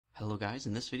Hello guys,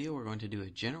 in this video we're going to do a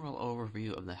general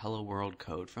overview of the Hello World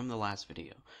code from the last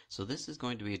video. So this is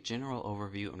going to be a general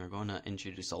overview and we're going to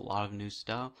introduce a lot of new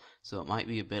stuff, so it might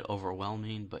be a bit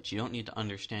overwhelming, but you don't need to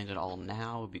understand it all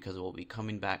now because we'll be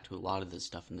coming back to a lot of this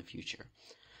stuff in the future.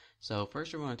 So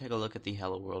first we're going to take a look at the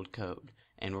Hello World code,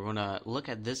 and we're going to look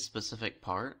at this specific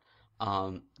part,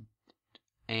 and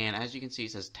as you can see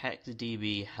it says text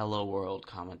db hello world,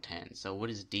 10. So what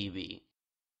is db?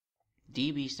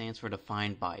 db stands for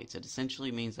defined bytes. It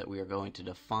essentially means that we are going to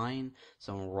define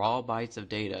some raw bytes of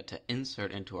data to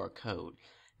insert into our code.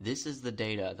 This is the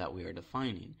data that we are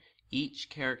defining. Each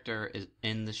character is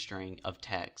in the string of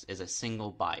text is a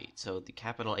single byte. So the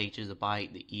capital H is a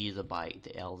byte, the E is a byte,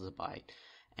 the L is a byte,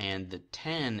 and the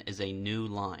 10 is a new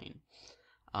line.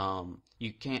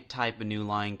 You can't type a new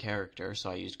line character,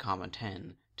 so I used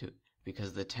 10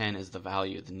 because the 10 is the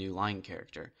value of the new line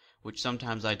character, which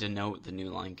sometimes I denote the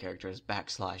new line character as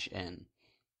 \n.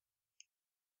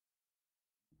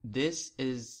 This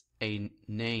is a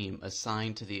name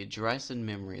assigned to the address in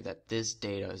memory that this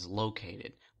data is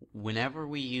located. Whenever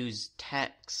we use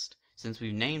text, since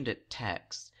we've named it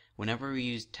text, whenever we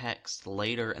use text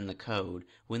later in the code,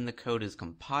 when the code is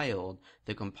compiled,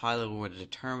 the compiler will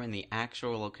determine the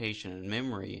actual location in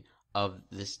memory of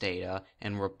this data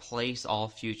and replace all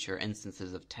future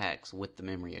instances of text with the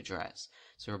memory address.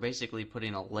 So we're basically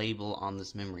putting a label on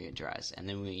this memory address, and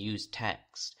then when we use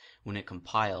text, when it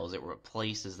compiles, it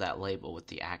replaces that label with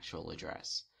the actual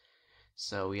address.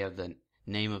 So we have the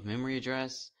name of memory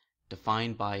address,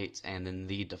 defined bytes, and then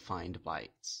the defined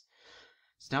bytes.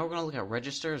 So now we're going to look at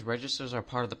registers. Registers are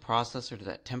part of the processor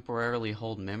that temporarily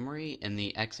hold memory. In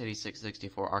the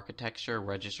x86-64 architecture,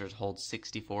 registers hold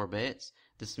 64 bits.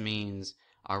 This means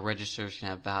our registers can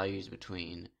have values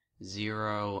between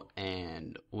 0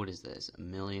 and, what is this, a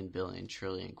million, billion,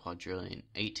 trillion, quadrillion,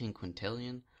 18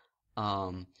 quintillion,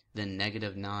 then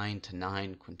 -9 to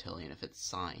 9 quintillion if it's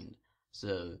signed.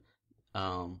 So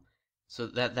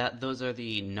those are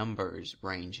the numbers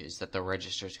ranges that the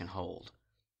registers can hold.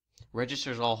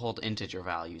 Registers all hold integer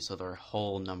values, so they're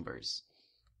whole numbers.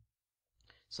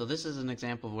 So this is an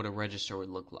example of what a register would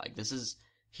look like.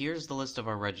 Here's the list of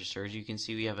our registers. You can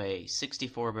see we have a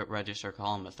 64-bit register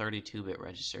column, a 32-bit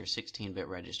register, 16-bit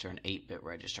register, and 8-bit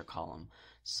register column.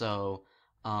 So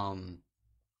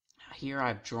here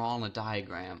I've drawn a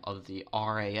diagram of the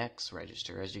RAX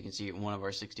register. As you can see, one of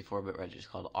our 64-bit registers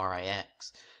called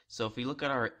RAX. So if we look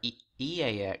at our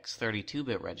EAX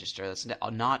 32-bit register, that's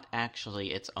not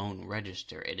actually its own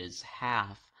register. It is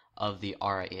half of the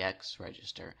RAX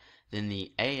register. Then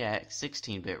the AX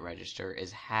 16-bit register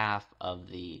is half of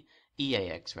the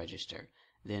EAX register.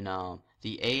 Then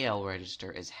the AL register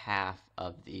is half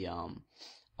of the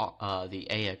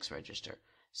AX register.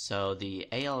 So the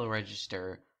AL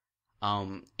register,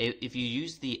 if you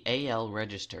use the AL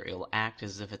register, it will act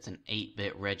as if it's an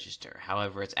 8-bit register.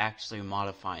 However, it's actually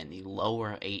modifying the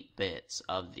lower 8 bits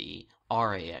of the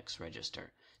RAX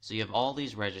register. So you have all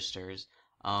these registers,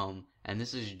 and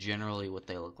this is generally what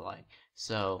they look like.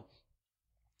 So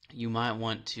you might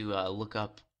want to look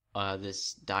up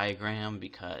this diagram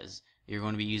because you're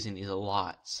going to be using these a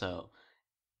lot, so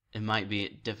it might be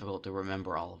difficult to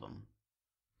remember all of them.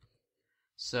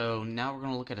 So now we're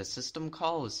going to look at a system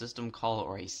call. A system call,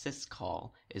 or a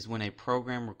syscall, is when a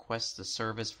program requests a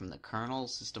service from the kernel.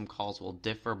 System calls will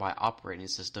differ by operating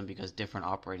system because different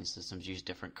operating systems use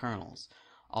different kernels.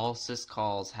 All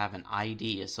syscalls have an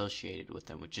ID associated with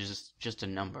them, which is just a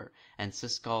number, and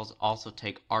syscalls also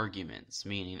take arguments,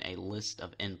 meaning a list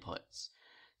of inputs.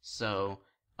 So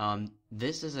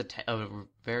this is a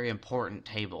very important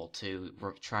table to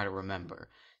try to remember.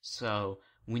 So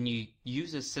when you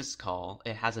use a syscall,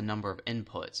 it has a number of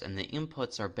inputs, and the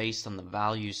inputs are based on the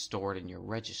values stored in your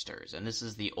registers, and this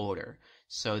is the order.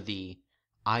 So the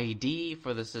ID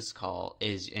for the syscall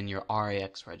is in your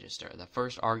RAX register. The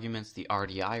first argument's the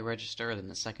RDI register, then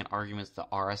the second argument's the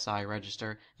RSI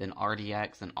register, then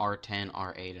RDX, then R10,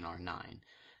 R8, and R9.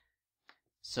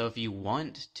 So if you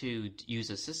want to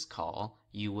use a syscall,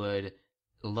 you would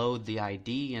load the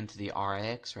ID into the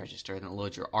RAX register, then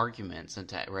load your arguments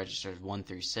into registers 1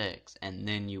 through 6, and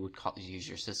then you would use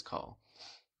your syscall.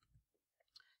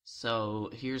 So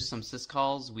here's some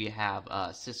syscalls. We have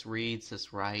sysread,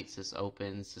 syswrite,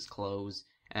 sysopen, sysclose,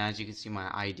 and as you can see my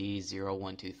ID is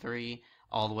 0123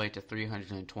 all the way to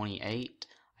 328.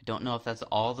 I don't know if that's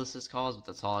all the syscalls, but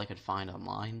that's all I could find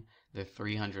online. There are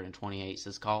 328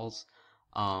 syscalls.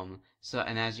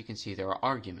 And as you can see, there are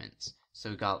arguments. So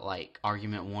we got like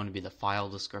argument 1 would be the file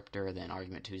descriptor, then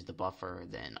argument 2 is the buffer,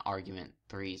 then argument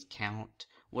 3 is count.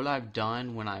 What I've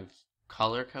done when I've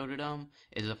color coded them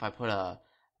is if I put a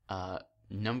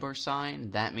number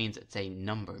sign, that means it's a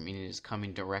number, meaning it's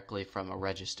coming directly from a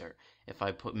register. If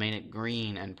I made it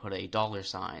green and put a dollar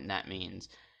sign, that means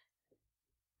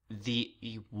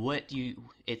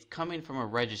it's coming from a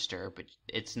register, but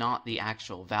it's not the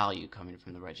actual value coming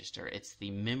from the register. It's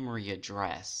the memory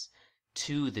address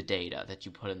to the data that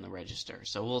you put in the register.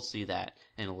 So we'll see that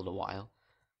in a little while.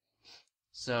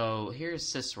 So here's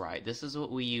syswrite. This is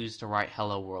what we use to write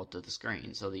hello world to the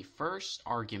screen. So the first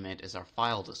argument is our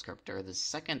file descriptor, the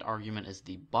second argument is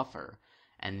the buffer,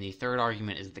 and the third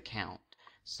argument is the count.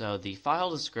 So the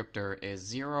file descriptor is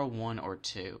 0, 1, or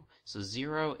 2. So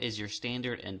 0 is your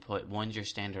standard input, 1 is your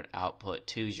standard output,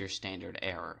 2 is your standard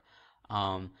error.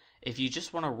 If you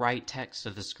just want to write text to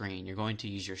the screen, you're going to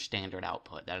use your standard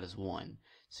output, that is 1.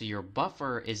 So your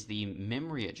buffer is the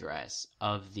memory address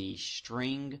of the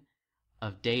string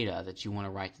of data that you want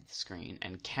to write to the screen,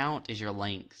 and count is your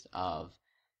length of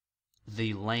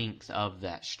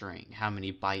that string, how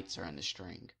many bytes are in the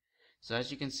string. So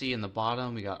as you can see in the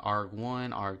bottom, we got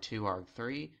arg1, arg2,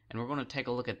 arg3, and we're going to take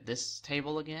a look at this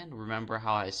table again. Remember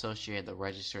how I associated the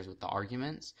registers with the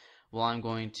arguments? Well, I'm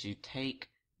going to take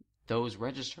those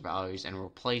register values and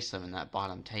replace them in that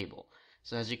bottom table.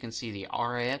 So as you can see, the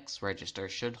RAX register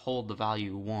should hold the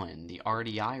value 1, the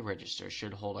RDI register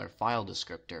should hold our file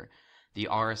descriptor, the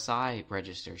RSI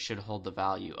register should hold the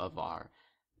value of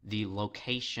the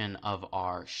location of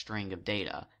our string of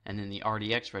data, and then the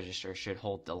RDX register should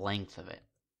hold the length of it.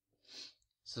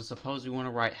 So suppose we want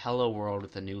to write hello world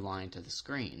with a new line to the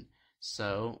screen.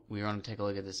 So we're going to take a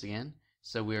look at this again.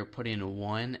 So we're putting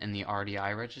 1 in the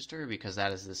RDI register because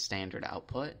that is the standard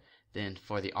output. Then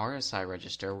for the RSI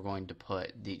register, we're going to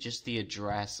put just the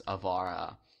address of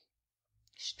our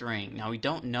string. Now we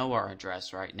don't know our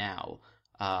address right now,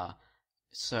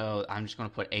 so I'm just going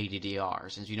to put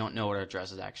ADDR since you don't know what our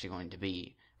address is actually going to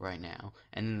be right now.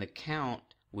 And then the count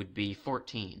would be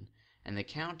 14. And the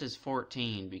count is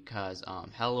 14 because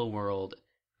hello world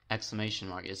exclamation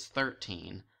mark is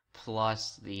 13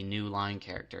 plus the new line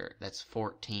character. That's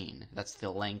 14. That's the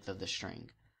length of the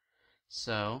string.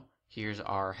 So here's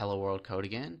our hello world code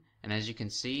again. And as you can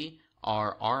see,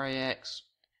 our RAX,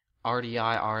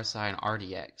 RDI, RSI, and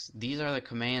RDX. These are the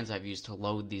commands I've used to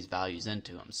load these values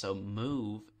into them. So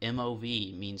move,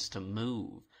 MOV, means to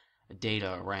move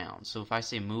data around. So if I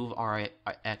say move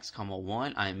RAX,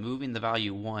 1, I'm moving the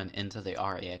value 1 into the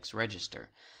RAX register.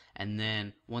 And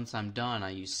then once I'm done, I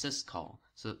use syscall.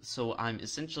 So I'm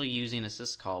essentially using a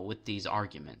syscall with these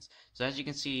arguments. So as you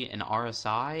can see in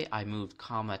RSI, I moved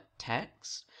comma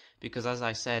text because, as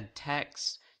I said,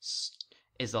 text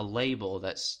is a label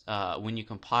that's when you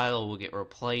compile will get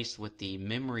replaced with the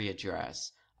memory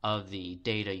address of the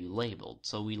data you labeled.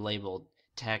 So we labeled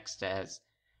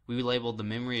the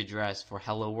memory address for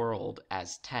hello world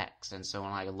as text, and so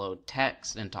when I load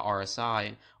text into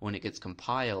RSI, when it gets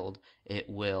compiled, it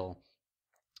will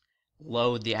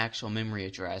load the actual memory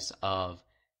address of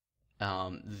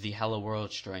the hello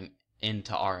world string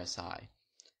into RSI.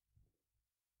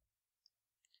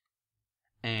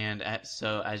 And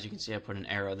so as you can see, I put an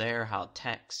arrow there, how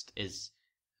text is,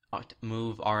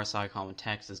 move RSI,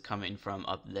 text is coming from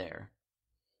up there.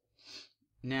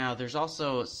 Now there's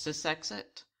also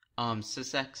sysexit.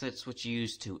 Sysexit's what you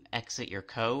use to exit your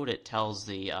code. It tells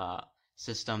the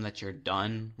system that you're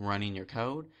done running your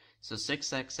code. So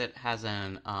sysexit has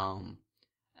an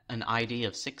ID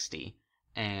of 60,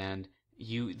 and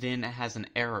then it has an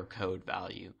error code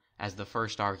value as the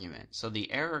first argument. So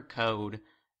the error code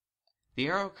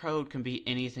can be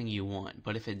anything you want,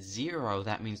 but if it's 0,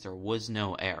 that means there was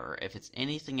no error. If it's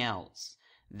anything else,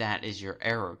 that is your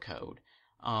error code.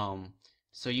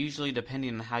 So usually,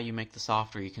 depending on how you make the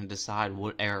software, you can decide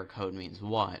what error code means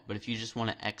what. But if you just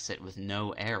want to exit with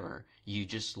no error, you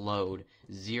just load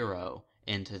 0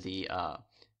 into the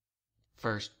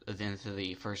first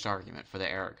argument for the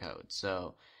error code.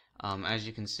 So as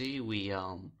you can see, we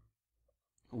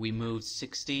moved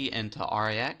 60 into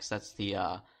RAX. That's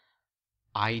the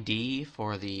ID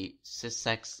for the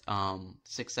sysexit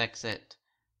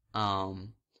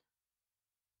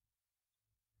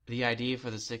the ID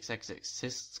for the sysexit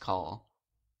syscall.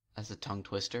 That's a tongue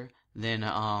twister. Then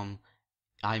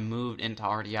I moved into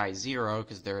RDI 0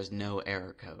 because there is no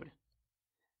error code.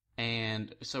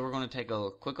 And so we're going to take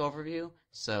a quick overview.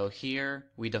 So here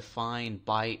we define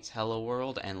bytes hello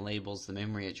world and labels the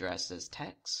memory address as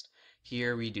text.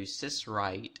 Here we do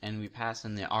syswrite and we pass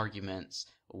in the arguments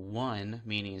 1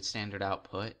 meaning standard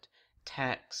output,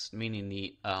 text meaning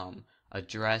the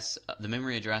the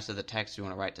memory address of the text you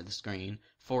want to write to the screen,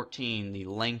 14 the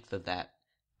length of that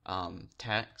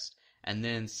text, and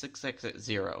then sysexit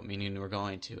 0 meaning we're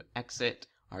going to exit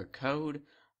our code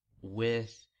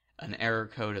with an error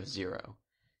code of 0.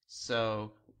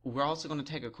 So we're also going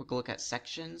to take a quick look at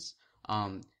sections.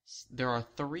 There are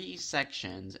 3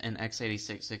 sections in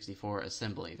x86-64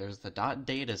 assembly. There's the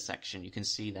 .data section, you can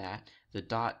see that.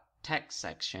 The .text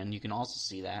section, you can also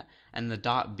see that. And the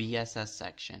 .bss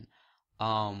section.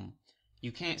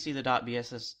 You can't see the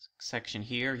 .bss section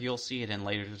here. You'll see it in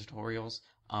later tutorials.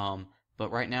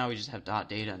 But right now we just have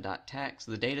 .data and .text.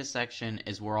 The data section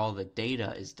is where all the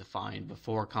data is defined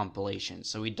before compilation.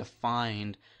 So we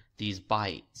defined these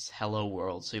bytes, hello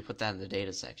world, so you put that in the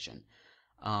data section.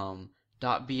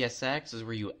 .bsx is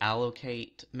where you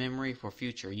allocate memory for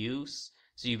future use.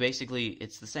 So you basically,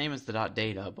 it's the same as the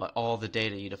 .data, but all the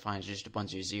data you define is just a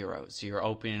bunch of zeros. So you're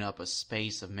opening up a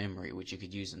space of memory which you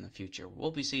could use in the future. We'll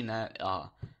be seeing that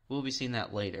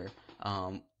later.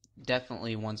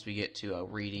 Definitely once we get to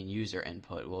reading user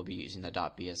input, we'll be using the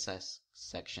 .bss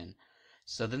section.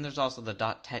 So then there's also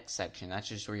the .text section. That's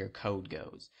just where your code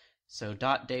goes. So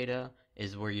 .data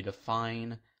is where you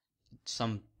define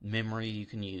some memory you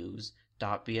can use.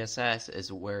 .bss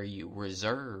is where you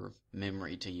reserve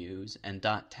memory to use, and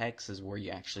 .text is where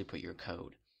you actually put your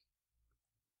code.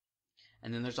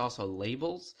 And then there's also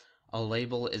labels. A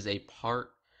label is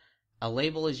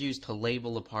used to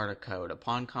label a part of code.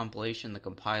 Upon compilation, the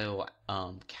compiler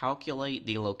will calculate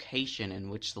the location in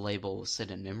which the label will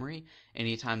sit in memory.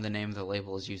 Anytime the name of the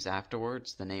label is used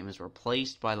afterwards, the name is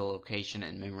replaced by the location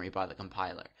in memory by the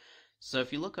compiler. So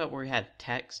if you look up where we had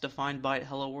text defined byte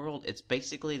hello world, it's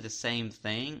basically the same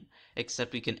thing,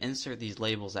 except we can insert these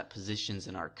labels at positions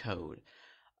in our code.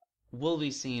 We'll be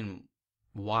seeing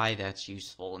why that's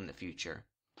useful in the future.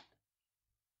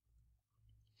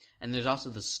 And there's also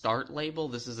the start label.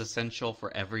 This is essential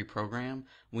for every program.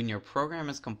 When your program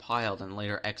is compiled and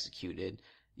later executed,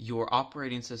 your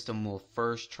operating system will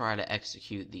first try to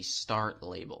execute the start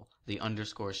label, the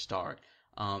 _start.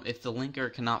 If the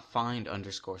linker cannot find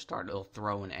 _start, it'll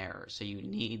throw an error. So you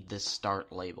need this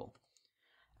start label.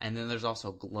 And then there's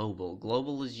also global.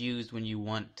 Global is used when you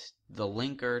want the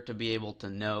linker to be able to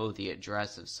know the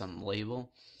address of some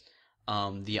label.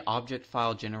 The object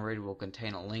file generated will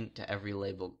contain a link to every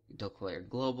label declared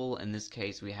global. In this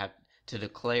case, we have to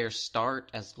declare start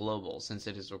as global since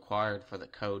it is required for the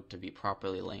code to be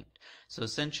properly linked. So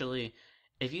essentially,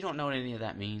 if you don't know what any of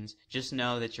that means, just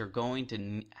know that you're going to,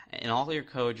 in all your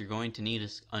code, you're going to need a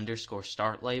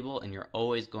 _start label, and you're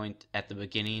always going to, at the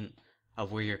beginning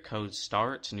of where your code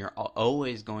starts, and you're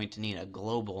always going to need a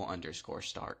global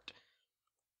 _start.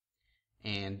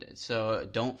 And so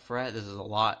don't fret, this is a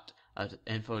lot of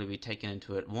info to be taken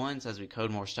into at once. As we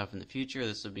code more stuff in the future,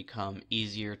 this will become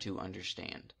easier to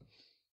understand.